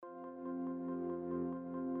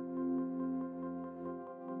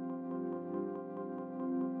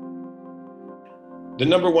The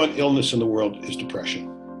number one illness in the world is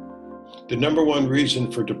depression. The number one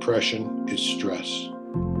reason for depression is stress.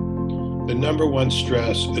 The number one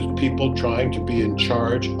stress is people trying to be in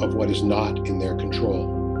charge of what is not in their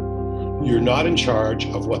control. You're not in charge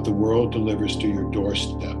of what the world delivers to your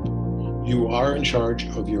doorstep. You are in charge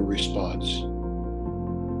of your response.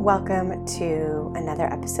 Welcome to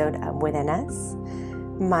another episode of Within Us.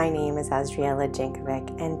 My name is Azriela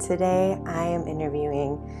Jankovic, and today I am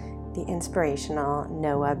interviewing the inspirational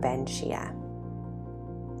Noah Ben-Shia.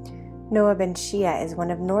 Noah Ben-Shia is one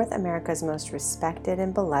of North America's most respected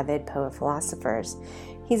and beloved poet-philosophers.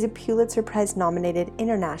 He's a Pulitzer Prize-nominated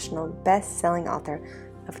international best-selling author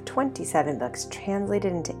of 27 books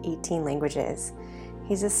translated into 18 languages.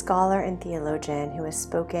 He's a scholar and theologian who has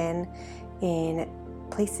spoken in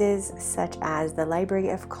places such as the Library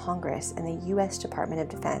of Congress and the U.S. Department of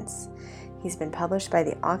Defense. He's been published by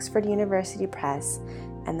the Oxford University Press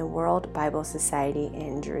and the World Bible Society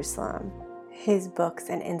in Jerusalem. His books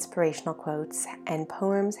and inspirational quotes and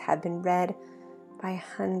poems have been read by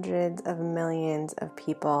hundreds of millions of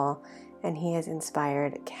people, and he has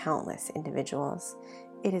inspired countless individuals.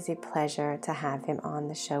 It is a pleasure to have him on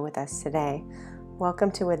the show with us today.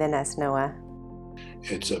 Welcome to Within Us, Noah.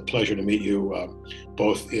 It's a pleasure to meet you,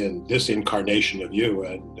 both in this incarnation of you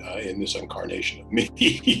and in this incarnation of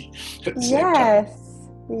me at the same time.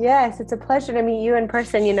 Yes, it's a pleasure to meet you in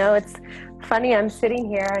person. You know, it's funny, I'm sitting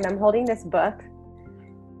here and I'm holding this book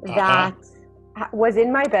that was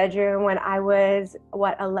in my bedroom when I was,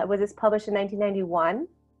 was this published in 1991?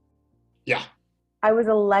 Yeah. I was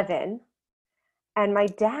 11, and my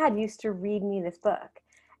dad used to read me this book.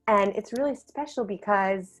 And it's really special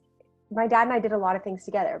because my dad and I did a lot of things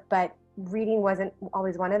together, but reading wasn't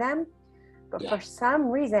always one of them. But for some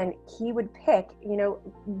reason, he would pick,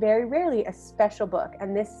 very rarely a special book.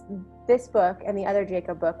 And this book and the other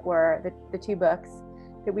Jacob book were the two books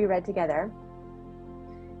that we read together.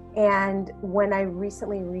 And when I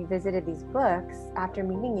recently revisited these books after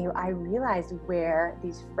meeting you, I realized where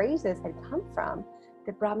these phrases had come from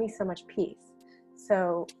that brought me so much peace.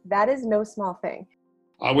 So that is no small thing.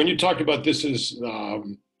 When you talked about this is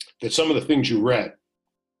that some of the things you read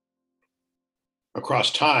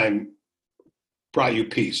across time brought you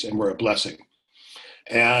peace and were a blessing.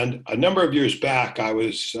 And a number of years back, I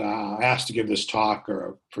was asked to give this talk,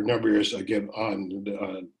 or for a number of years I give on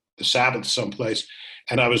the Sabbath someplace,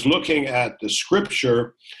 and I was looking at the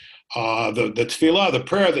scripture, the tefillah, the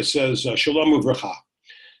prayer that says, Shalom Uvracha.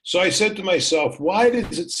 So I said to myself, why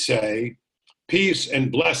does it say peace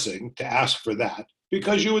and blessing to ask for that?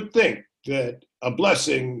 Because you would think that a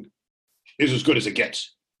blessing is as good as it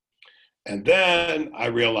gets. And then I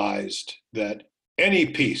realized that any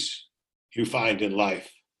peace you find in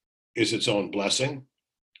life is its own blessing,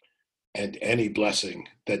 and any blessing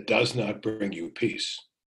that does not bring you peace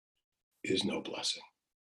is no blessing.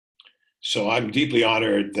 So I'm deeply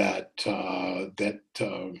honored that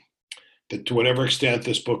to whatever extent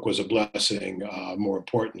this book was a blessing, more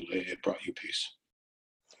importantly, it brought you peace.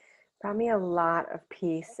 Brought me a lot of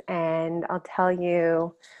peace, and I'll tell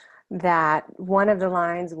you that one of the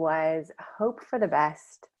lines was, hope for the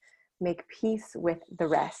best, make peace with the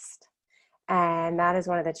rest. And that is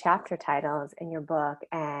one of the chapter titles in your book.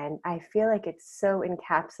 And I feel like it so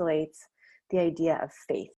encapsulates the idea of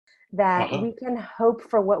faith, that we can hope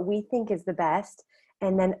for what we think is the best,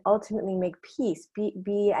 and then ultimately make peace,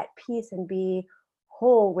 be at peace and be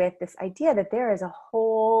whole with this idea that there is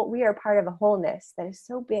we are part of a wholeness that is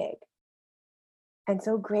so big and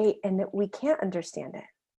so great, and that we can't understand it.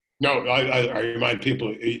 No, I remind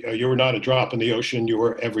people, you were not a drop in the ocean, you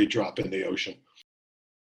were every drop in the ocean.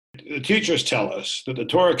 The teachers tell us that the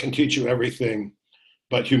Torah can teach you everything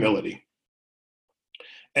but humility.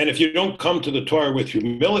 And if you don't come to the Torah with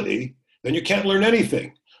humility, then you can't learn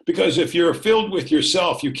anything. Because if you're filled with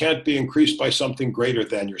yourself, you can't be increased by something greater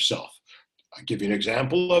than yourself. I'll give you an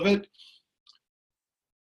example of it.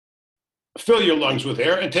 Fill your lungs with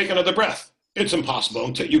air and take another breath. It's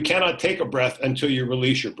impossible. You cannot take a breath until you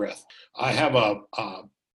release your breath. I have a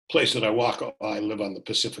place that I walk. I live on the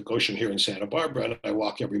Pacific Ocean here in Santa Barbara, and I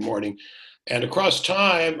walk every morning. And across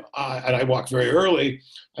time, and I walk very early,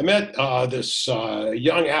 I met this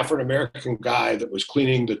young African-American guy that was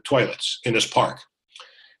cleaning the toilets in this park.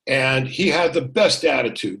 And he had the best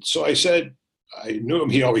attitude. So I said, I knew him.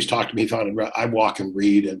 He always talked to me. He thought I walk and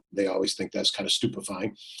read, and they always think that's kind of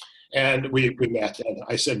stupefying. And we met, and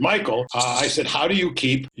I said, Michael, I said, how do you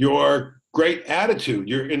keep your great attitude?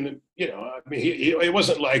 You're in, it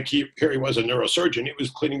wasn't like here he was a neurosurgeon. He was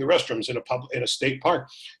cleaning the restrooms in a state park.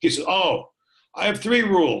 He said, I have 3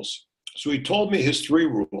 rules. So he told me his 3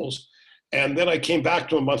 rules, And then I came back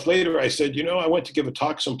to him a month later. I said, I went to give a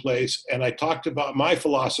talk someplace and I talked about my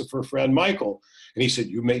philosopher friend, Michael. And he said,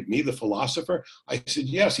 you made me the philosopher? I said,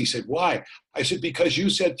 yes. He said, why? I said, because you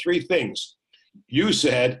said three things. You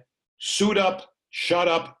said, suit up, shut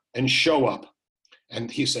up, and show up. And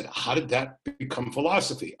he said, how did that become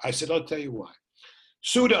philosophy? I said, I'll tell you why.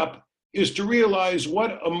 Suit up is to realize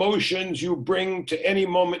what emotions you bring to any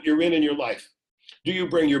moment you're in your life. Do you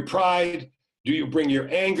bring your pride? Do you bring your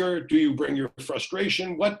anger? Do you bring your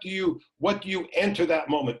frustration? What do you enter that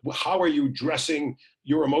moment? How are you dressing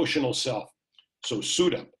your emotional self? So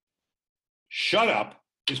suit up. Shut up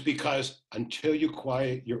is because until you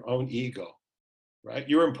quiet your own ego, right?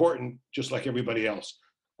 You're important just like everybody else.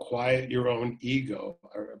 Quiet your own ego.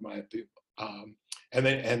 And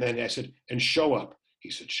then I said, and show up. He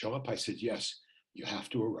said, show up? I said, yes. You have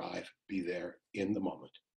to arrive, be there in the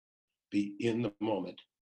moment. Be in the moment.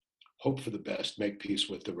 Hope for the best, make peace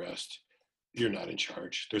with the rest. You're not in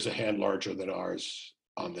charge. There's a hand larger than ours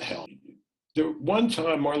on the helm. One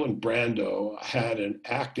time, Marlon Brando had an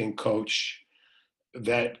acting coach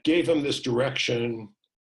that gave him this direction: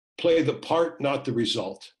 play the part, not the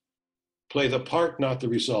result. Play the part, not the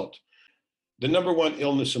result. The number one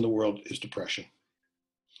illness in the world is depression.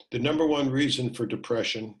 The number one reason for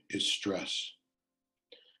depression is stress.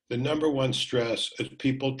 The number one stress is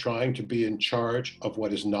people trying to be in charge of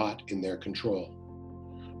what is not in their control.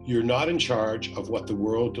 You're not in charge of what the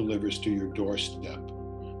world delivers to your doorstep.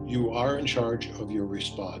 You are in charge of your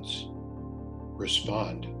response.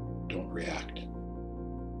 Respond, don't react.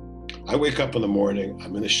 I wake up in the morning,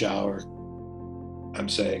 I'm in the shower, I'm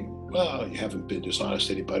saying, well, you haven't been dishonest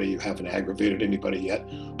to anybody, you haven't aggravated anybody yet,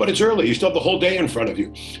 but it's early, you still have the whole day in front of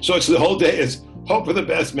you. So it's the whole day, it's hope for the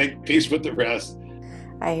best, make peace with the rest.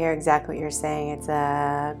 I hear exactly what you're saying. It's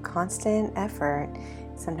a constant effort.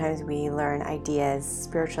 Sometimes we learn ideas,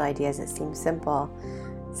 spiritual ideas that seem simple,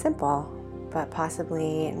 but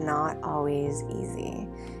possibly not always easy.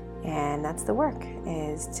 And that's the work,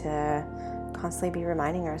 is to constantly be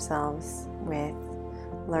reminding ourselves with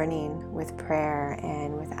learning, with prayer,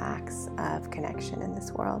 and with acts of connection in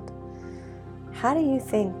this world. How do you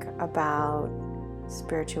think about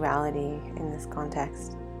spirituality in this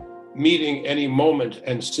context? Meeting any moment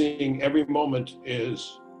and seeing every moment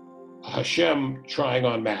is Hashem trying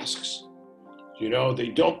on masks. They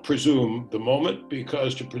don't presume the moment,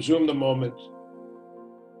 because to presume the moment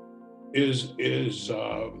is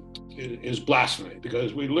blasphemy.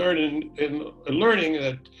 Because we learn in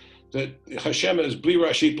learning that Hashem is bli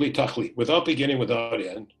rashi bli tachlit, without beginning, without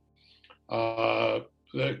end.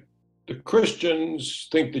 The Christians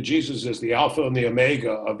think that Jesus is the Alpha and the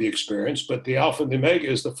Omega of the experience, but the Alpha and the Omega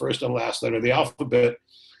is the first and last letter of the alphabet.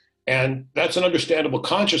 And that's an understandable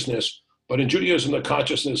consciousness, but in Judaism, the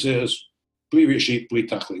consciousness is bli rashit, bli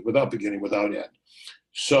tachlit, without beginning, without end.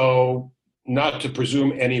 So not to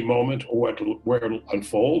presume any moment or where it'll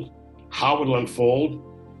unfold, how it'll unfold,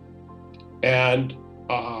 and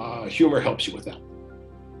humor helps you with that.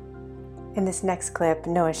 In this next clip,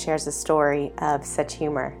 Noah shares a story of such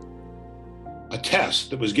humor. A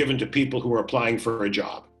test that was given to people who were applying for a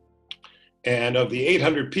job. And of the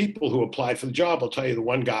 800 people who applied for the job, I'll tell you the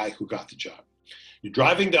one guy who got the job. You're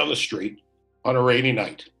driving down the street on a rainy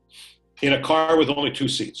night in a car with only 2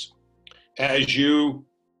 seats. As you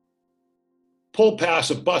pull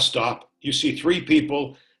past a bus stop, you see 3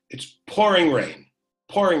 people. It's pouring rain.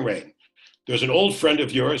 There's an old friend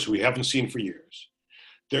of yours who we haven't seen for years.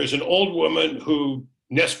 There's an old woman who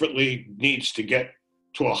desperately needs to get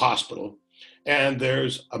to a hospital. And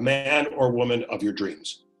there's a man or woman of your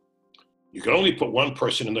dreams. You can only put one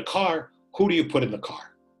person in the car. Who do you put in the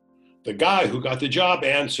car? The guy who got the job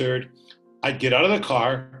answered, I'd get out of the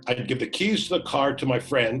car, I'd give the keys to the car to my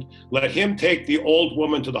friend, let him take the old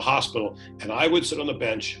woman to the hospital, and I would sit on the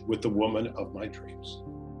bench with the woman of my dreams.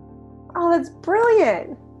 Oh, that's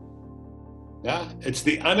brilliant. Yeah, it's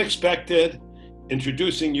the unexpected,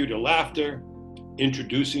 introducing you to laughter,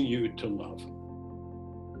 introducing you to love.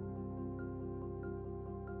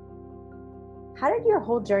 How did your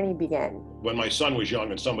whole journey begin? When my son was young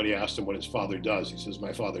and somebody asked him what his father does, he says,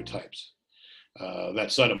 my father types.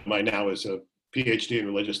 That son of mine now is a PhD in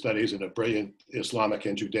religious studies and a brilliant Islamic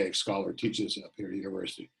and Judaic scholar, teaches up here at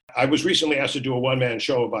university. I was recently asked to do a one-man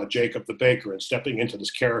show about Jacob the Baker and stepping into this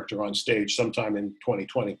character on stage sometime in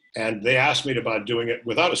 2020. And they asked me about doing it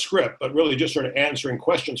without a script, but really just sort of answering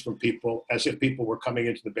questions from people as if people were coming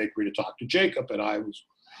into the bakery to talk to Jacob, and I was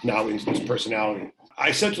now in this personality.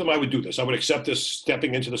 I said to them I would do this. I would accept this,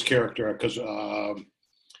 stepping into this character, because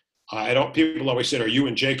people always said, are you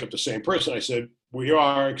and Jacob the same person? I said, we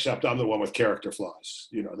are, except I'm the one with character flaws.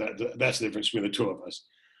 That's the difference between the two of us.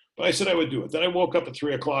 But I said I would do it. Then I woke up at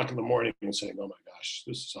 3 o'clock in the morning and saying, oh my gosh,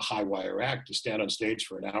 this is a high wire act to stand on stage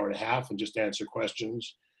for an hour and a half and just answer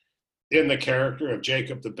questions in the character of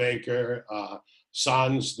Jacob the baker,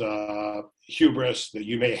 sans the hubris that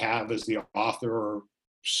you may have as the author or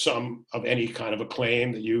some of any kind of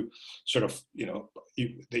acclaim that you sort of,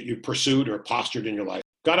 that you pursued or postured in your life.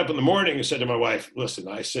 Got up in the morning and said to my wife, listen,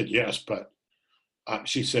 I said yes, but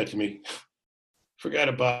she said to me, forget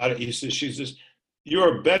about it. She says,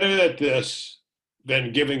 you're better at this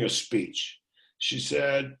than giving a speech. She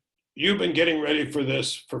said, you've been getting ready for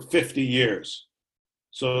this for 50 years.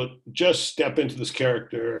 So just step into this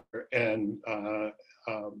character and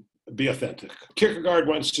be authentic. Kierkegaard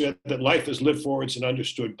once said that life is lived forwards and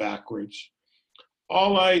understood backwards.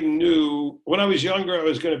 All I knew, when I was younger, I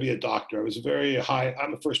was going to be a doctor.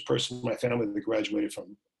 I'm the first person in my family that graduated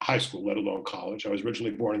from high school, let alone college. I was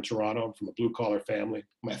originally born in Toronto. I'm from a blue-collar family.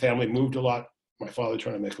 My family moved a lot. My father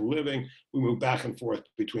trying to make a living. We moved back and forth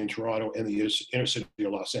between Toronto and the inner city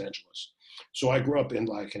of Los Angeles. So I grew up in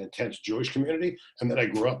like an intense Jewish community, and then I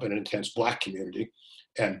grew up in an intense Black community,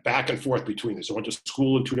 and back and forth between these. I went to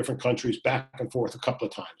school in 2 different countries, back and forth a couple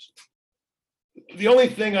of times. The only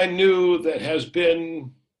thing I knew that has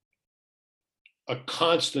been a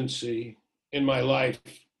constancy in my life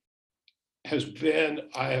has been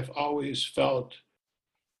I have always felt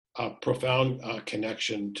a profound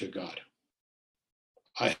connection to God.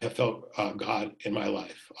 I have felt God in my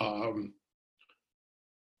life.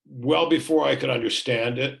 Well before I could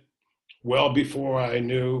understand it, well before I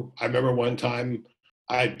knew. I remember one time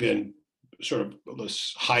I'd been sort of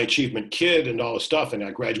this high achievement kid and all this stuff, and I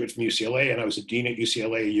graduated from UCLA, and I was a dean at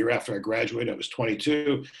UCLA a year after I graduated. I was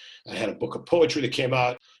 22. I had a book of poetry that came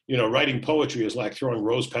out. Writing poetry is like throwing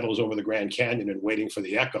rose petals over the Grand Canyon and waiting for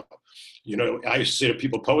the echo. I used to say to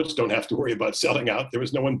people, poets don't have to worry about selling out. There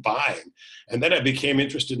was no one buying. And then I became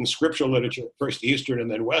interested in scriptural literature, first Eastern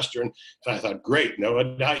and then Western. And I thought, great, now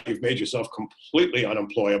you've made yourself completely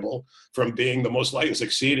unemployable from being the most likely to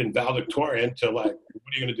succeed in valedictorian to like,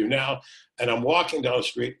 what are you going to do now? And I'm walking down the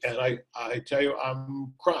street and I tell you,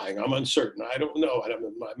 I'm crying. I'm uncertain. I don't know. I'm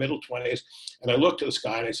in my middle 20s. And I look to the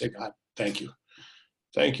sky and I say, God, thank you.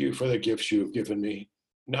 Thank you for the gifts you've given me.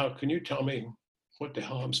 Now, can you tell me what the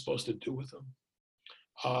hell I'm supposed to do with them?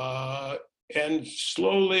 And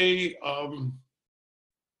slowly,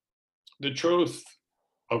 the truth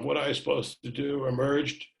of what I was supposed to do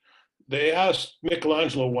emerged. They asked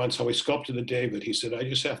Michelangelo once how he sculpted the David. He said, I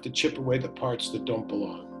just have to chip away the parts that don't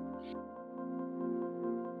belong.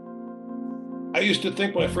 I used to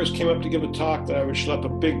think when I first came up to give a talk that I would schlep a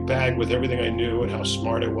big bag with everything I knew and how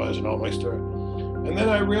smart I was and all my stuff. And then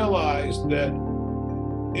I realized that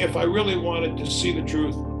if I really wanted to see the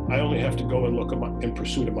truth, I only have to go and look in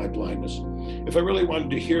pursuit of my blindness. If I really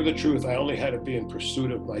wanted to hear the truth, I only had to be in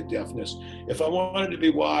pursuit of my deafness. If I wanted to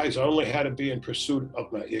be wise, I only had to be in pursuit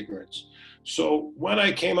of my ignorance. So when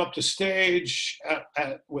I came up to stage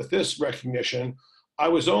with this recognition, I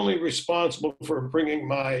was only responsible for bringing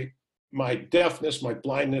my deafness, my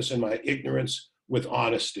blindness, and my ignorance with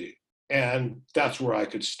honesty. And that's where I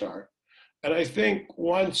could start. And I think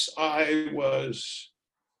once I was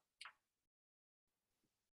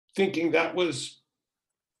thinking that was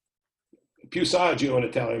più saggio in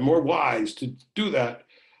Italian, more wise to do that,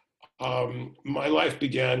 my life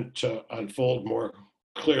began to unfold more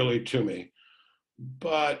clearly to me.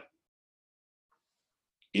 But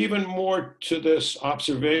even more to this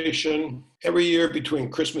observation, every year between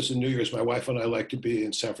Christmas and New Year's, my wife and I like to be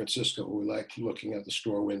in San Francisco. We like looking at the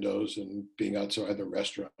store windows and being outside the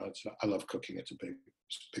restaurants. I love cooking. It's a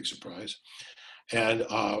big surprise. And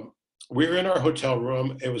we were in our hotel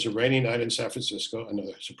room. It was a rainy night in San Francisco,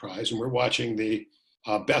 another surprise. And we're watching the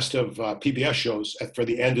best of PBS shows for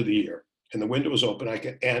the end of the year. And the window was open. I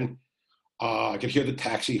could hear the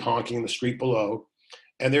taxi honking in the street below.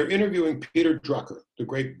 And they're interviewing Peter Drucker, the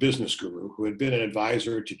great business guru who had been an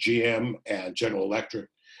advisor to GM and General Electric.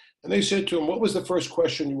 And they said to him, what was the first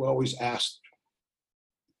question you always asked?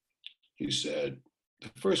 He said,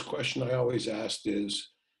 the first question I always asked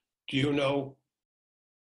is, do you know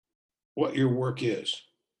what your work is?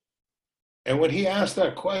 And when he asked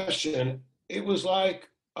that question, it was like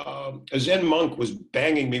a Zen monk was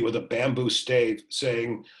banging me with a bamboo stave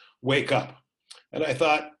saying, wake up. And I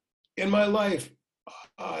thought, in my life,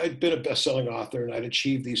 I'd been a best-selling author and I'd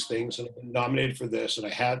achieved these things and I'd been nominated for this and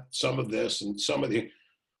I had some of this and some of the,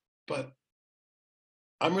 but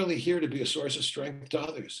I'm really here to be a source of strength to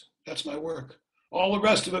others. That's my work. All the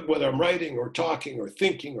rest of it, whether I'm writing or talking or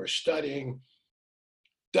thinking or studying,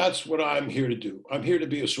 that's what I'm here to do. I'm here to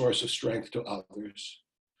be a source of strength to others.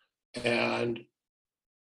 And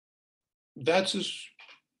that's as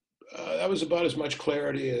that was about as much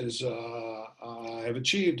clarity as I've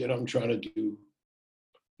achieved, and I'm trying to do.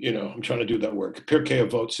 I'm trying to do that work. Pirkei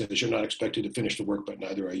Avot says you're not expected to finish the work, but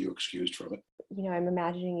neither are you excused from it. I'm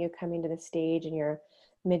imagining you coming to the stage in your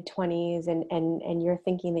mid-20s and you're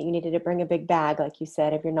thinking that you needed to bring a big bag, like you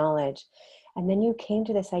said, of your knowledge. And then you came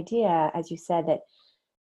to this idea, as you said, that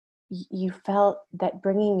you felt that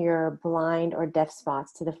bringing your blind or deaf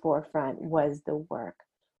spots to the forefront was the work.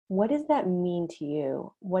 What does that mean to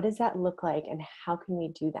you? What does that look like? And how can we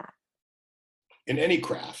do that? In any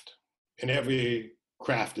craft, in every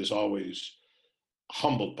craft is always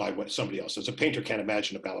humbled by what somebody else does. A painter can't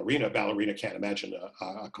imagine a ballerina can't imagine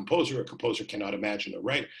a composer cannot imagine a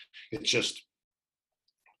writer. It's just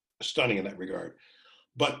stunning in that regard.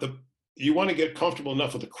 But you want to get comfortable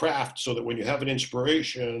enough with the craft so that when you have an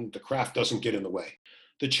inspiration, the craft doesn't get in the way.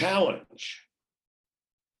 The challenge,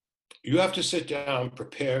 you have to sit down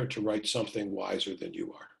prepared to write something wiser than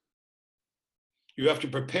you are. You have to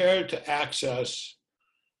prepare to access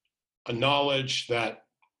a knowledge that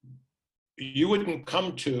you wouldn't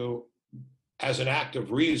come to as an act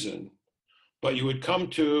of reason, but you would come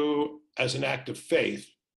to as an act of faith,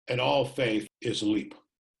 and all faith is a leap.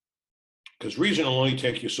 Because reason will only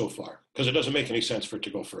take you so far, because it doesn't make any sense for it to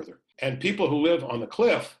go further. And people who live on the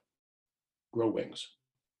cliff grow wings.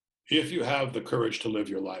 If you have the courage to live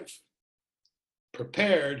your life,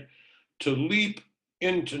 prepared to leap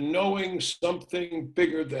into knowing something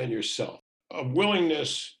bigger than yourself, a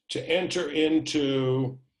willingness to enter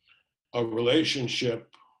into a relationship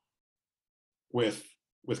with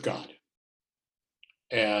God.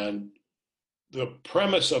 And the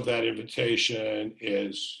premise of that invitation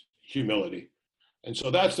is humility. And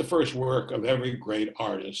so that's the first work of every great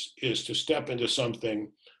artist, is to step into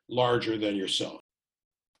something larger than yourself.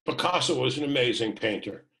 Picasso was an amazing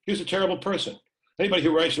painter. He was a terrible person. Anybody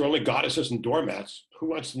who writes they're only goddesses and doormats, who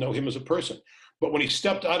wants to know him as a person? But when he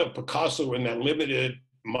stepped out of Picasso in that limited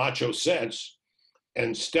macho sense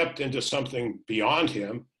and stepped into something beyond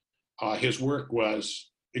him, his work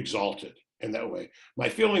was exalted in that way. My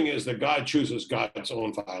feeling is that God chooses God's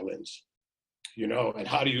own violins, and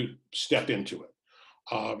how do you step into it?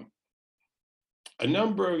 A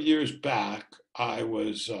number of years back, I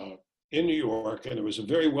was in New York, and there was a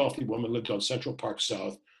very wealthy woman lived on Central Park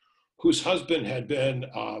South, whose husband had been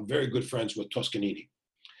very good friends with Toscanini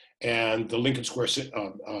and the Lincoln Square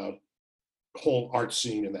whole art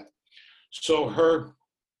scene and that. So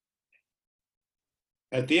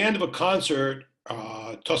at the end of a concert,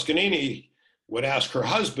 Toscanini would ask her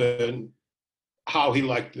husband how he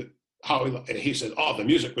liked it. He said, "Oh, the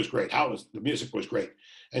music was great. The music was great."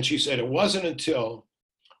 And she said, "It wasn't until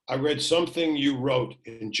I read something you wrote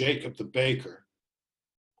in Jacob the Baker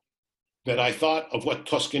that I thought of what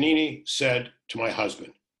Toscanini said to my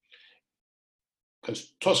husband.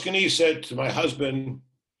 Because Toscanini said to my husband,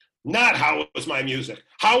 not how was my music,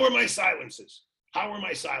 how were my silences? How were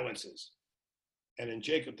my silences?" And in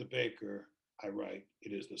Jacob the Baker, I write,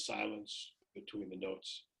 "It is the silence between the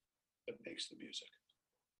notes that makes the music."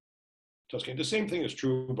 Toscanini. The same thing is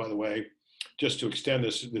true, by the way, just to extend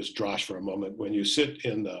this drosh for a moment. When you sit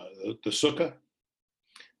in the sukkah,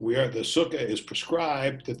 where the sukkah is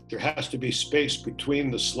prescribed that there has to be space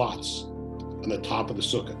between the slots on the top of the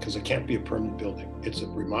sukkah, because it can't be a permanent building. It's to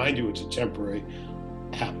remind you it's a temporary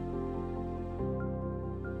habit.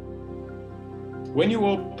 When you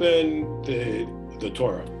open the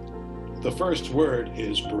Torah, the first word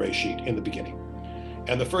is Bereshit, in the beginning.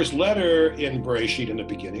 And the first letter in Bereshit in the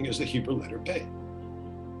beginning is the Hebrew letter Bet.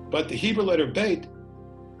 But the Hebrew letter Bet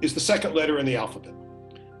is the second letter in the alphabet.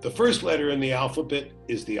 The first letter in the alphabet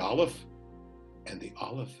is the Aleph, and the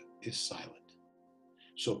Aleph is silent.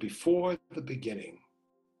 So before the beginning,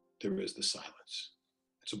 there is the silence.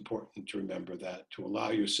 It's important to remember that, to allow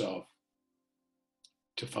yourself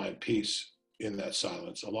to find peace in that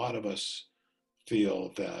silence. A lot of us feel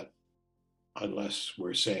that unless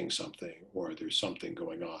we're saying something or there's something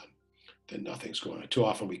going on, then nothing's going on. Too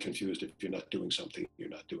often we confuse, if you're not doing something, you're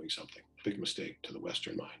not doing something. Big mistake to the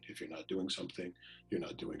Western mind. If you're not doing something, you're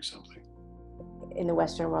not doing something. In the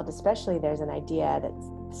Western world especially, there's an idea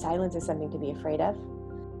that silence is something to be afraid of.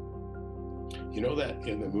 You know that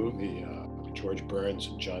in the movie, George Burns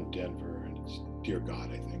and John Denver, and it's Dear God,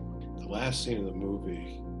 I think. The last scene of the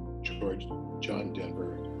movie, John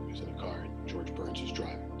Denver is in a car and George Burns is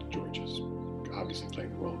driving. George is obviously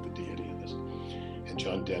playing the role of the deity in this. And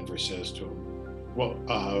John Denver says to him, well,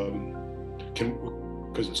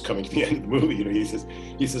 because it's coming to the end of the movie,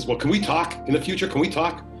 he says, well, can we talk in the future? Can we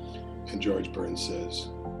talk? And George Burns says,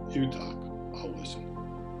 you talk, I'll listen.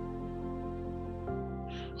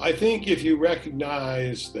 I think if you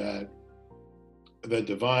recognize that the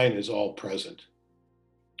divine is all present.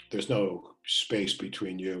 There's no space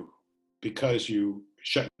between you. Because you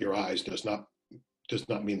shut your eyes does not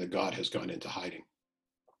mean that God has gone into hiding.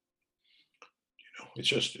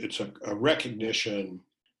 It's a recognition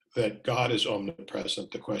that God is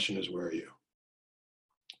omnipresent. The question is, where are you?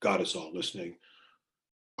 God is all listening.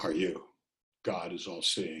 Are you? God is all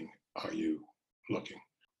seeing. Are you looking?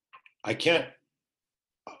 I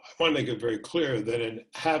want to make it very clear that in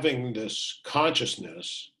having this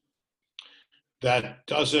consciousness, that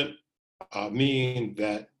doesn't mean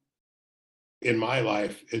that in my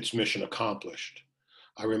life it's mission accomplished.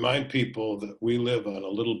 I remind people that we live on a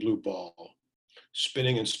little blue ball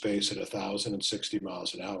spinning in space at 1,060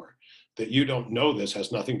 miles an hour. That you don't know this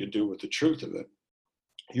has nothing to do with the truth of it.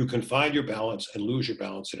 You can find your balance and lose your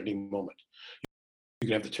balance at any moment. You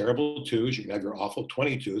can have the terrible twos, you can have your awful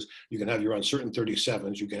 22s, you can have your uncertain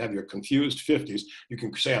 37s, you can have your confused 50s, you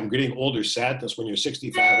can say, I'm getting older sadness when you're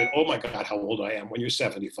 65, and oh my God, how old I am when you're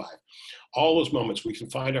 75. All those moments, we can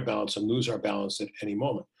find our balance and lose our balance at any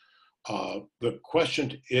moment. The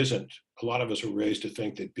question isn't, a lot of us are raised to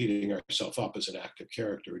think that beating ourselves up is an act of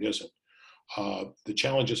character. It isn't. The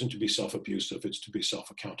challenge isn't to be self-abusive, it's to be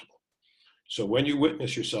self-accountable. So when you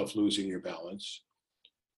witness yourself losing your balance,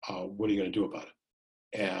 what are you going to do about it?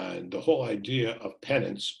 And the whole idea of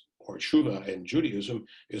penance, or tshuva in Judaism,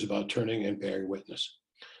 is about turning and bearing witness.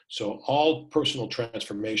 So all personal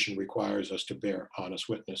transformation requires us to bear honest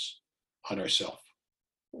witness on ourselves.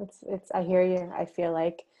 I hear you. I feel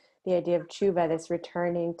like the idea of tshuva, this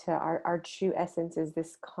returning to our true essence, is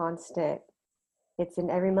this constant. It's in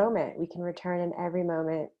every moment. We can return in every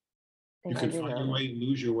moment. You can find your way and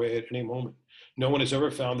lose your way at any moment. No one has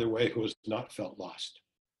ever found their way who has not felt lost.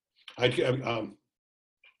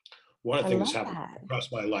 One of the things that's happened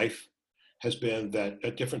across my life has been that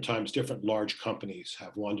at different times, different large companies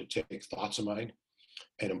have wanted to take thoughts of mine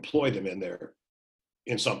and employ them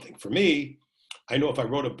in something. For me, I know if I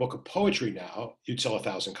wrote a book of poetry now, you'd sell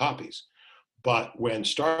 1,000 copies. But when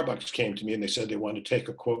Starbucks came to me and they said they wanted to take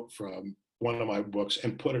a quote from one of my books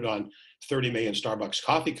and put it on 30 million Starbucks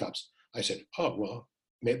coffee cups, I said, oh, well,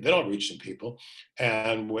 then I'll reach some people.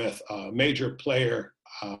 And with a major player,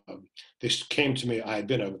 this came to me. I had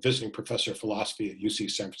been a visiting professor of philosophy at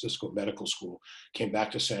UC San Francisco Medical School, came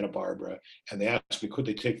back to Santa Barbara, and they asked me, could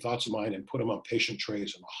they take thoughts of mine and put them on patient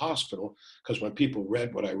trays in the hospital? Because when people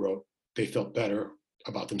read what I wrote, they felt better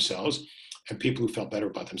about themselves, and people who felt better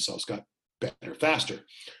about themselves got better faster.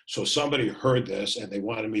 So somebody heard this and they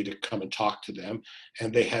wanted me to come and talk to them.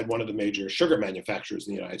 And they had one of the major sugar manufacturers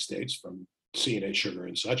in the United States, from C&A Sugar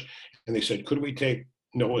and such. And they said, could we take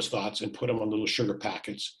Noah's thoughts and put them on little sugar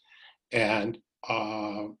packets? And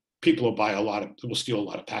people will steal a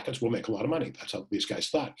lot of packets. We'll make a lot of money. That's how these guys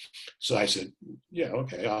thought. So I said, yeah,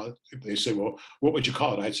 okay. They said, well, what would you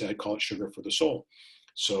call it? I said, I'd call it Sugar for the Soul.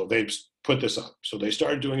 So they put this up. So they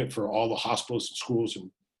started doing it for all the hospitals and schools, and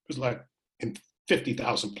it was like in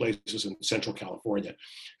 50,000 places in Central California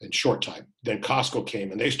in short time. Then Costco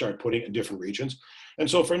came and they started putting it in different regions. And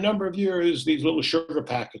so for a number of years, these little sugar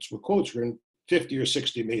packets with quotes were in 50 or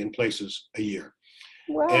 60 million places a year.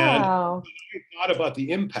 Wow. And I thought about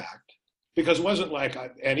the impact, because it wasn't like,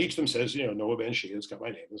 and each of them says, Noah Ben Shia, it's got my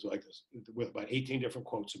name. It was like this, with about 18 different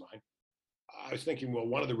quotes of mine. I was thinking, well,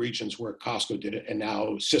 one of the regions where Costco did it, and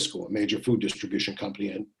now Cisco, a major food distribution company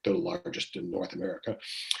and the largest in North America,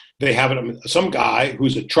 they have it. Some guy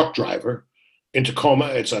who's a truck driver in Tacoma,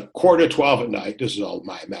 it's 11:45 at night. This is all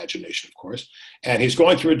my imagination, of course. And he's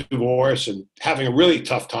going through a divorce and having a really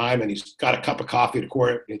tough time. And he's got a cup of coffee to pour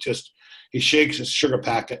it. And he shakes his sugar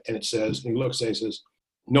packet, and it says, and he looks and he says,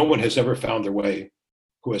 no one has ever found their way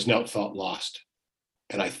who has not felt lost.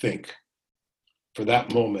 And I think for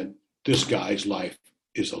that moment, this guy's life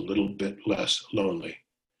is a little bit less lonely.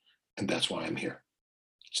 And that's why I'm here.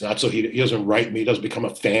 It's not so he doesn't write me, doesn't become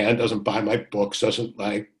a fan, doesn't buy my books, doesn't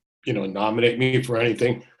nominate me for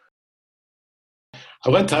anything.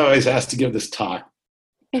 One time I was asked to give this talk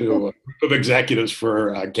to a group of executives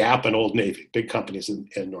for Gap and Old Navy, big companies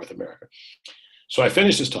in North America. So I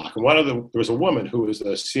finished this talk, and there was a woman who was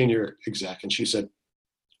a senior exec, and she said,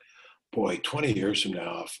 boy, 20 years from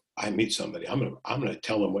now, if I meet somebody, I'm gonna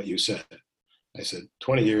tell them what you said. I said,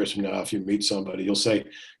 20 years from now, if you meet somebody, you'll say,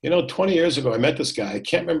 20 years ago, I met this guy. I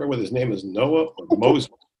can't remember whether his name is Noah or Moses,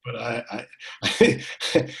 but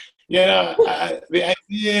the idea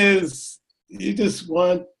is you just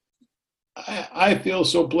want, I feel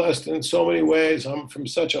so blessed in so many ways. I'm from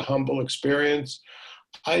such a humble experience.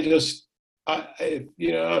 If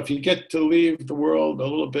you get to leave the world a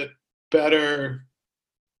little bit better,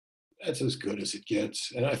 that's as good as it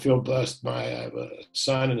gets. And I feel blessed. I have a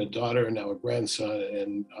son and a daughter and now a grandson,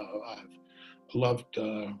 and I've loved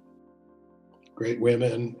great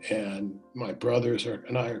women, and my brothers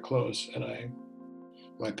and I are close, and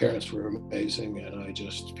my parents were amazing, and I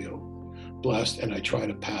just feel blessed, and I try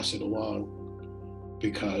to pass it along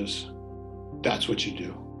because that's what you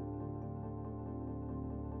do.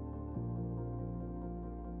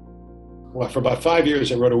 Well, for about 5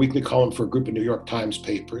 years, I wrote a weekly column for a group of New York Times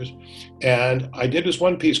papers. And I did this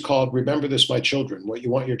one piece called Remember This, My Children, what you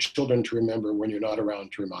want your children to remember when you're not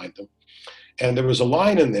around to remind them. And there was a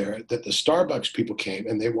line in there that the Starbucks people came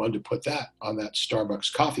and they wanted to put that on that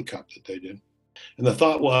Starbucks coffee cup that they did. And the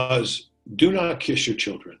thought was, do not kiss your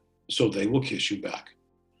children, so they will kiss you back.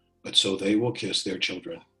 But so they will kiss their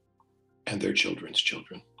children and their children's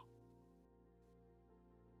children.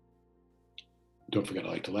 Don't forget, I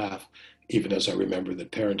like to laugh, even as I remember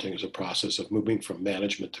that parenting is a process of moving from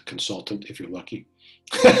management to consultant, if you're lucky.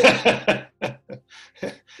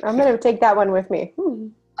 I'm going to take that one with me.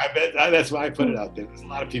 I bet that's why I put it out there. There's a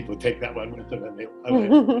lot of people who take that one with them.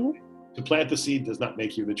 And to plant the seed does not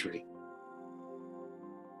make you the tree.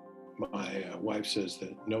 My wife says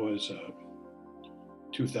that Noah's a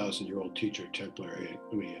 2,000-year-old teacher temporarily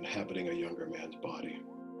inhabiting a younger man's body.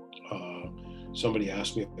 Somebody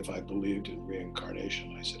asked me if I believed in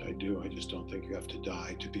reincarnation. I said, I do. I just don't think you have to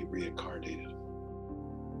die to be reincarnated.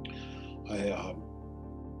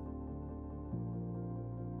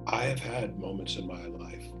 I have had moments in my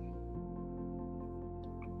life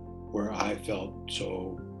where I felt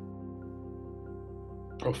so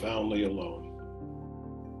profoundly alone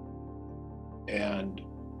and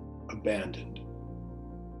abandoned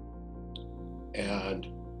and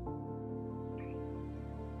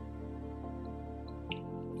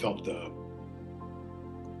felt the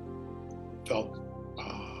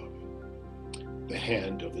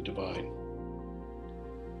hand of the divine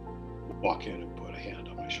walk in and put a hand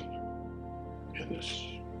on my shoulder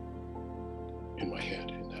in my head,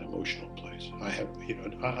 in that emotional place. I have,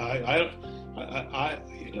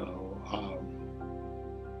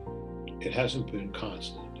 it hasn't been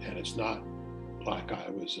constant, and it's not like I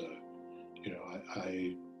was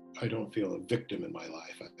I don't feel a victim in my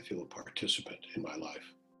life. I feel a participant in my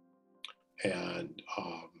life. And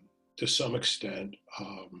to some extent,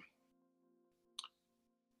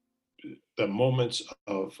 the moments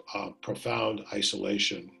of profound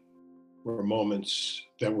isolation were moments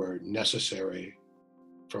that were necessary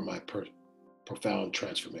for my profound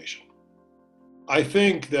transformation. I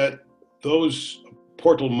think that those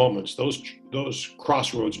portal moments, those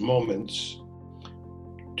crossroads moments,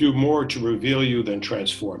 do more to reveal you than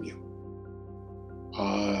transform you.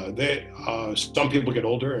 Some people get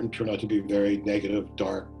older and turn out to be very negative,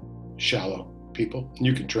 dark, shallow people.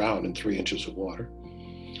 You can drown in 3 inches of water.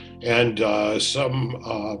 And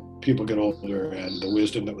some people get older and the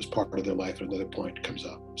wisdom that was part of their life at another point comes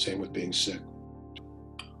up. Same with being sick.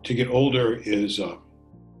 To get older is a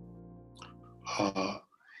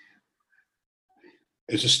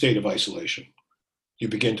state of isolation. You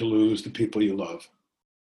begin to lose the people you love.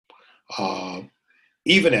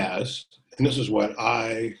 Even as, and this is what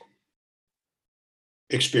I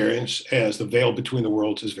experience as, the veil between the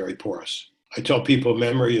worlds is very porous. I tell people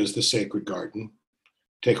memory is the sacred garden.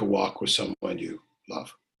 Take a walk with someone you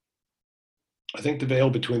love. I think the veil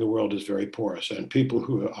between the world is very porous, and people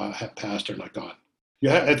who have passed are not gone.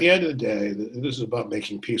 At the end of the day, this is about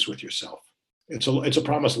making peace with yourself. It's a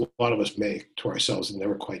promise a lot of us make to ourselves and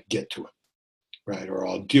never quite get to it, right? Or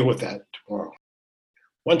I'll deal with that tomorrow.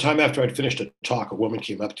 One time after I'd finished a talk, a woman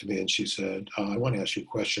came up to me and she said, I want to ask you a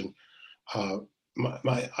question. I'm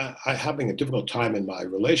having a difficult time in my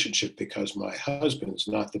relationship because my husband's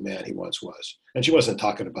not the man he once was. And she wasn't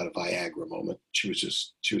talking about a Viagra moment. She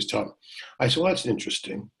was telling me. I said, well, that's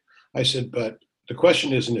interesting. I said, but the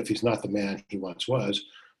question isn't if he's not the man he once was,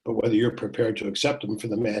 but whether you're prepared to accept him for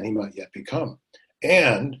the man he might yet become.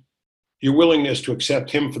 And your willingness to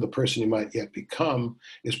accept him for the person you might yet become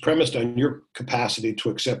is premised on your capacity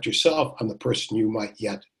to accept yourself on the person you might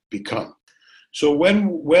yet become. So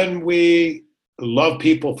when we love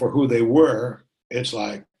people for who they were, it's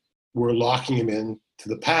like we're locking them into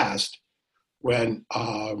the past, when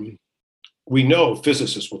we know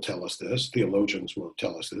physicists will tell us this, theologians will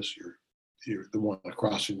tell us this, you're the one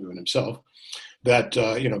across from you and himself, that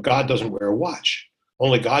God doesn't wear a watch.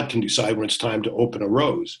 Only God can decide when it's time to open a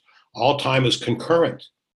rose. All time is concurrent.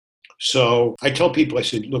 So I tell people, I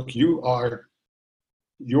said, look, you are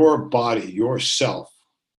your body, yourself.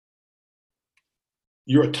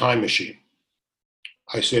 You're a time machine.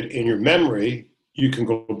 I said, in your memory, you can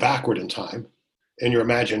go backward in time. In your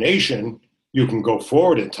imagination, You can go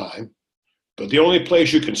forward in time, but the only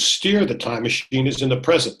place you can steer the time machine is in the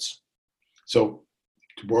present. So,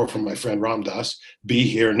 to borrow from my friend Ram Dass, be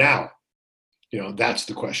here now. That's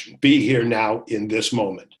the question. Be here now in this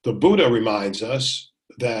moment. The Buddha reminds us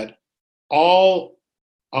that all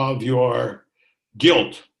of your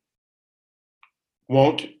guilt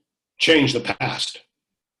won't change the past.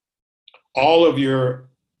 All of your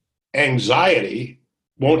anxiety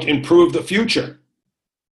won't improve the future.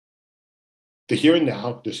 The here and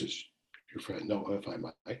now, this is your friend Noah, if I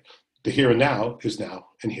might, the here and now is now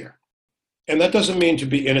and here. And that doesn't mean to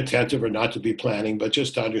be inattentive or not to be planning, but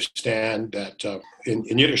just to understand that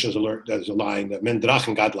in Yiddish there's a line that men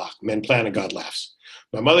drachen God lacht, men plan and God laughs.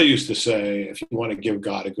 My mother used to say, if you want to give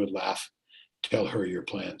God a good laugh, tell her your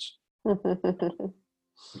plans.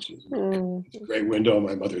 Which is a great window on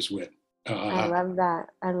my mother's wit. I love that.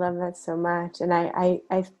 I love that so much. And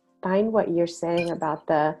I find what you're saying about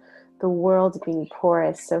the world being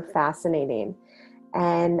porous so fascinating.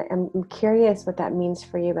 And I'm curious what that means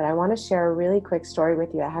for you, but I want to share a really quick story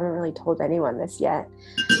with you. I haven't really told anyone this yet,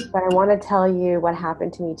 but I want to tell you what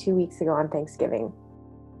happened to me 2 weeks ago on Thanksgiving.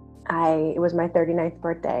 It was my 39th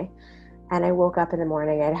birthday, and I woke up in the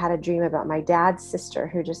morning. I'd had a dream about my dad's sister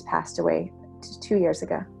who just passed away 2 years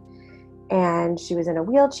ago. And she was in a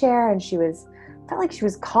wheelchair, and felt like she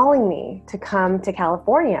was calling me to come to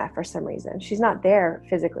California for some reason. She's not there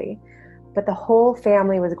physically, but the whole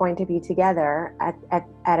family was going to be together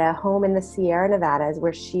at a home in the Sierra Nevadas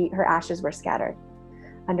where her ashes were scattered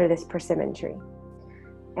under this persimmon tree.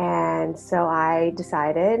 And so I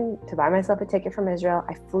decided to buy myself a ticket from Israel.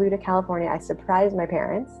 I flew to California. I surprised my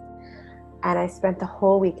parents, and I spent the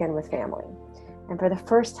whole weekend with family. And for the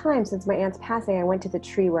first time since my aunt's passing, I went to the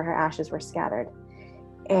tree where her ashes were scattered.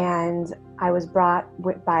 And I was brought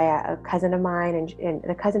by a cousin of mine, and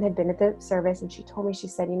the cousin had been at the service, and she told me, she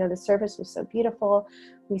said, the service was so beautiful.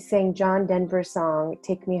 We sang John Denver's song,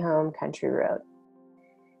 Take Me Home, Country Road.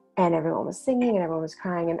 And everyone was singing, and everyone was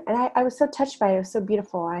crying. And I was so touched by it. It was so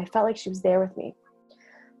beautiful. I felt like she was there with me.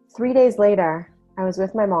 3 days later, I was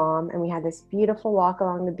with my mom, and we had this beautiful walk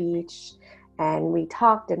along the beach, and we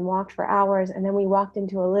talked and walked for hours. And then we walked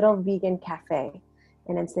into a little vegan cafe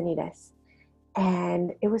in Encinitas.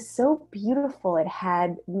 And it was so beautiful. It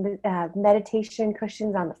had meditation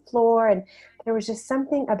cushions on the floor, and there was just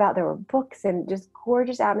something about, there were books and just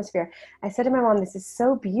gorgeous atmosphere. I said to my mom, this is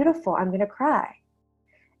so beautiful, I'm going to cry.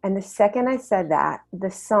 And the second I said that, the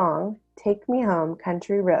song, Take Me Home,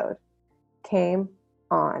 Country Road, came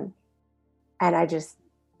on, and I just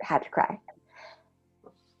had to cry.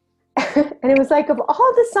 And it was like, of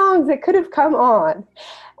all the songs that could have come on.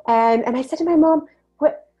 And I said to my mom,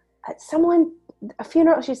 a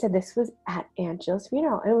funeral, she said, this was at Aunt Jill's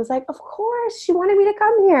funeral. And it was like, of course, she wanted me to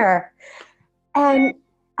come here. And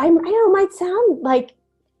I know it might sound like,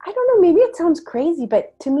 I don't know, maybe it sounds crazy,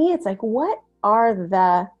 but to me, it's like, what are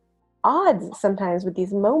the odds sometimes with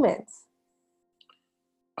these moments?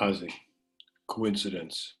 Ozzy,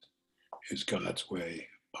 coincidence is God's way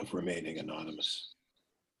of remaining anonymous.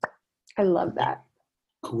 I love that.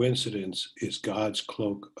 Coincidence is God's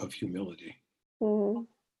cloak of humility. Mm-hmm.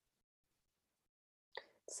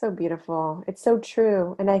 So beautiful. It's so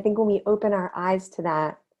true. And I think when we open our eyes to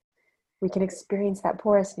that, we can experience that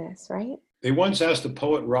porousness, right? They once asked the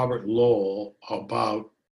poet Robert Lowell about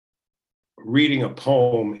reading a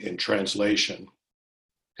poem in translation.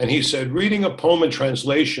 And he said, reading a poem in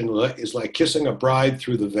translation is like kissing a bride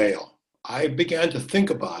through the veil. I began to think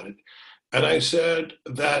about it. And I said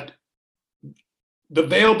that the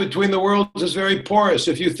veil between the worlds is very porous.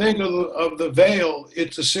 If you think of the veil,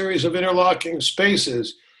 it's a series of interlocking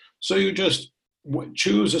spaces. So you just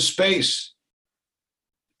choose a space,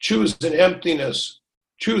 choose an emptiness,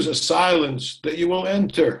 choose a silence that you will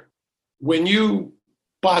enter. When you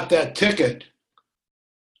bought that ticket,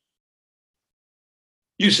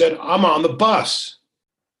 you said, I'm on the bus.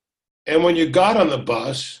 And when you got on the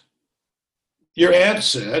bus, your aunt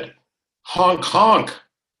said, honk, honk.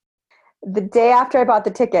 The day after I bought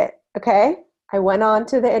the ticket, okay, I went on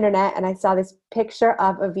to the internet and I saw this picture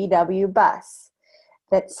of a VW bus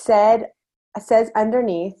that says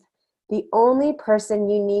underneath, the only person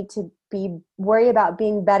you need to worry about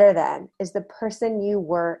being better than is the person you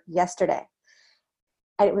were yesterday.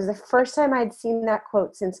 And it was the first time I'd seen that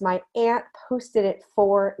quote since my aunt posted it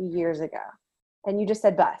 4 years ago. And you just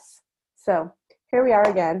said bus. So here we are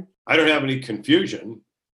again. I don't have any confusion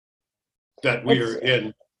that we are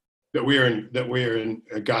in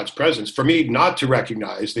God's presence. For me not to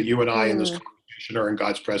recognize that you and I in this conversation are in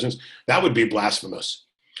God's presence, that would be blasphemous.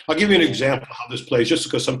 I'll give you an example of how this plays, just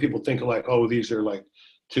because some people think like, oh, these are like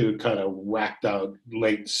to kind of whacked out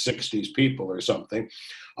late 60s people or something.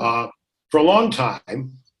 For a long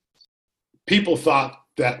time, people thought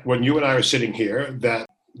that when you and I are sitting here, that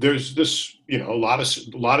there's this, a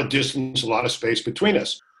lot of distance, a lot of space between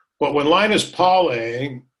us. But when Linus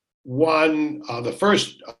Pauling won the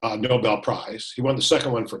first Nobel Prize, he won the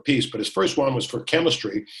second one for peace, but his first one was for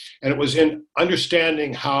chemistry, and it was in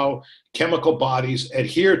understanding how chemical bodies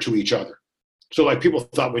adhere to each other. So like people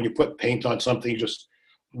thought when you put paint on something, just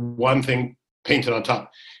one thing painted on top.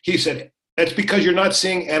 He said, that's because you're not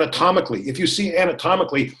seeing anatomically. If you see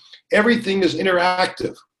anatomically, everything is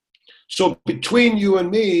interactive. So between you and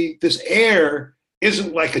me, this air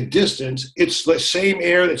isn't like a distance. It's the same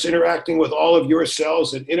air that's interacting with all of your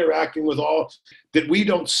cells and interacting with all that. We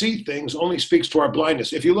don't see things only speaks to our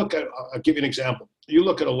blindness. If you look at, I'll give you an example. You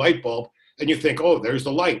look at a light bulb and you think, oh, there's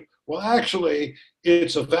the light. Well, actually,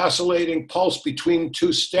 it's a vacillating pulse between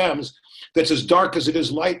two stems that's as dark as it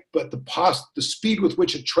is light, but the speed with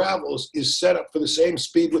which it travels is set up for the same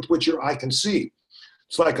speed with which your eye can see.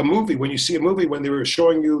 It's like a movie. When you see a movie, when they were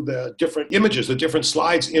showing you the different images, the different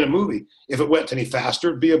slides in a movie, if it went any faster,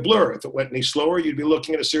 it'd be a blur. If it went any slower, you'd be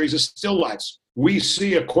looking at a series of still lifes. We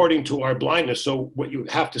see according to our blindness. So what you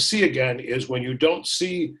have to see again is when you don't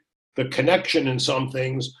see the connection in some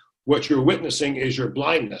things, what you're witnessing is your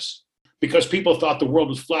blindness. Because people thought the world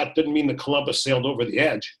was flat didn't mean that Columbus sailed over the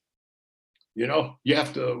edge. You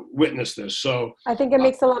have to witness this. So I think it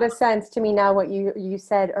makes a lot of sense to me now what you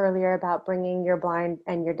said earlier about bringing your blind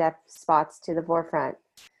and your deaf spots to the forefront.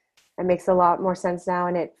 It makes a lot more sense now,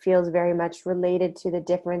 and it feels very much related to the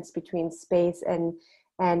difference between space and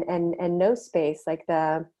no space, like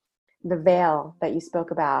the veil that you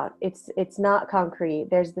spoke about. It's not concrete.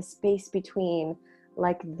 There's the space between,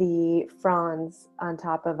 like the fronds on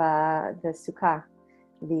top of the sukkah,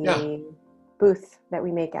 booth that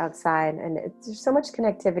we make outside, and there's so much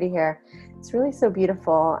connectivity here. It's really so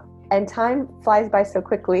beautiful, and time flies by so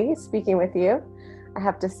quickly speaking with you. I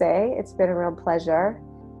have to say it's been a real pleasure.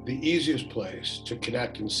 The easiest place to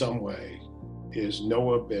connect in some way is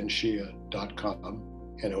noahbenshea.com,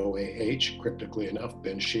 Noah, cryptically enough,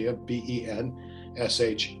 Benshea, Benshea. I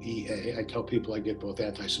tell people I get both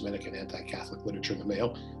anti-Semitic and anti-Catholic literature in the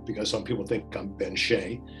mail because some people think I'm Ben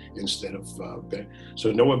Shea instead of Ben.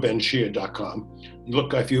 So noahbenshea.com. You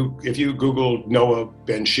look, if you Google Noah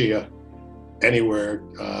Benshea anywhere,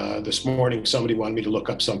 this morning somebody wanted me to look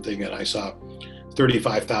up something and I saw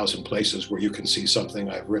 35,000 places where you can see something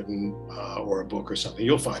I've written or a book or something.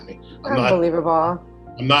 You'll find me. Unbelievable.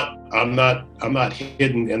 I'm not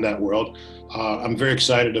hidden in that world. I'm very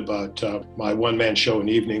excited about my one-man show in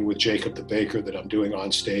evening with Jacob the Baker that I'm doing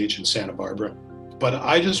on stage in Santa Barbara. But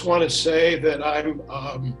I just want to say that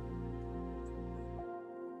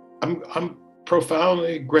I'm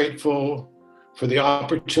profoundly grateful for the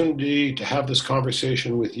opportunity to have this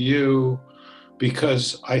conversation with you,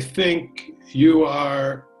 because I think you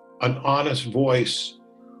are an honest voice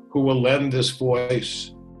who will lend this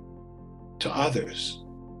voice to others.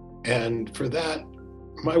 And for that,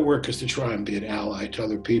 my work is to try and be an ally to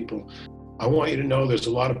other people. I want you to know there's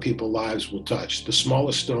a lot of people lives will touch. The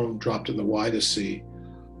smallest stone dropped in the widest sea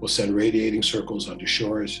will send radiating circles onto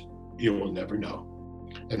shores you will never know.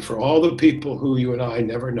 And for all the people who you and I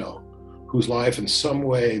never know, whose life in some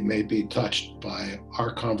way may be touched by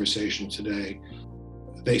our conversation today,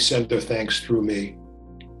 they send their thanks through me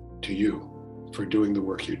to you for doing the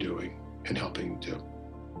work you're doing and helping do.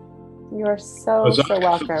 You are so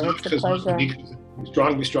welcome. It's a pleasure. Be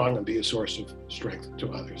strong, and be a source of strength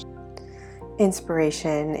to others.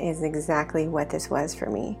 Inspiration is exactly what this was for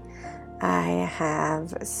me. I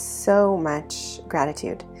have so much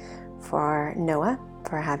gratitude for Noah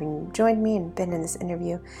for having joined me and been in this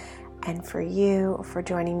interview, and for you for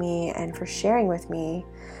joining me and for sharing with me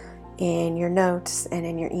in your notes and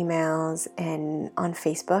in your emails and on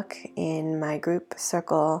Facebook in my group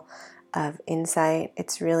Circle of Insight.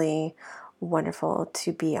 It's really wonderful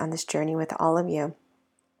to be on this journey with all of you.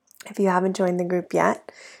 If you haven't joined the group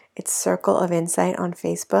yet, it's Circle of Insight on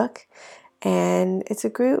Facebook, and it's a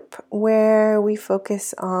group where we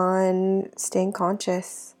focus on staying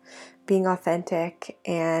conscious, being authentic,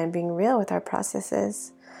 and being real with our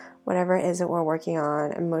processes, whatever it is that we're working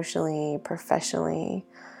on emotionally, professionally,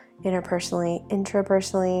 interpersonally,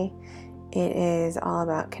 intrapersonally. It is all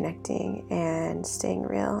about connecting and staying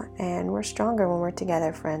real, and we're stronger when we're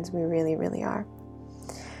together, friends. We really, really are.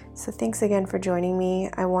 So thanks again for joining me.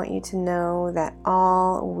 I want you to know that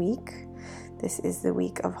all week, this is the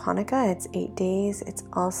week of Hanukkah. It's 8 days. It's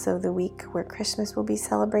also the week where Christmas will be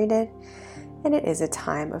celebrated, and it is a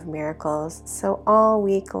time of miracles. So all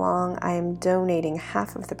week long, I am donating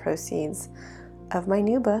half of the proceeds of my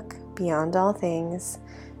new book, Beyond All Things,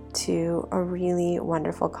 to a really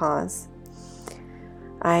wonderful cause.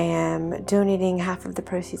 I am donating half of the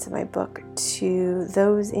proceeds of my book to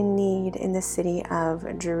those in need in the city of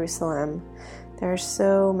Jerusalem. There are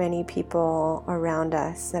so many people around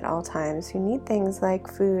us at all times who need things like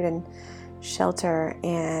food and shelter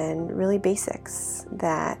and really basics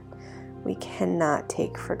that we cannot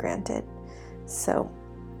take for granted. So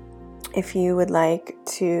if you would like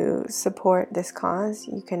to support this cause,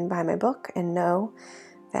 you can buy my book and know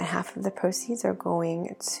that half of the proceeds are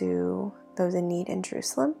going to those in need in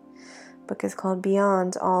Jerusalem. The book is called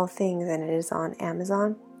Beyond All Things, and it is on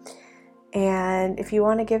Amazon. And if you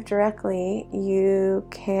want to give directly, you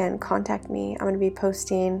can contact me. I'm going to be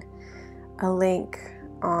posting a link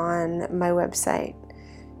on my website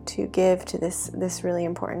to give to this really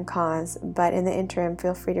important cause. But in the interim,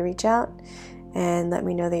 feel free to reach out and let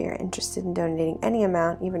me know that you're interested in donating any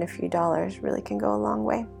amount. Even a few dollars really can go a long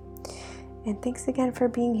way. And thanks again for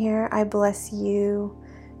being here. I bless you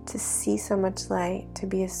to see so much light, to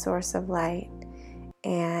be a source of light.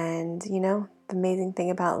 And the amazing thing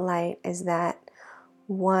about light is that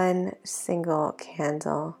one single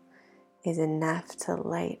candle is enough to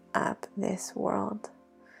light up this world.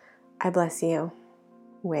 I bless you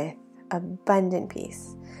with abundant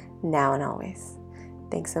peace, now and always.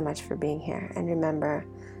 Thanks so much for being here. And remember,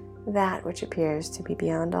 that which appears to be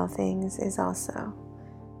beyond all things is also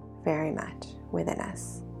very much within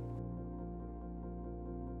us.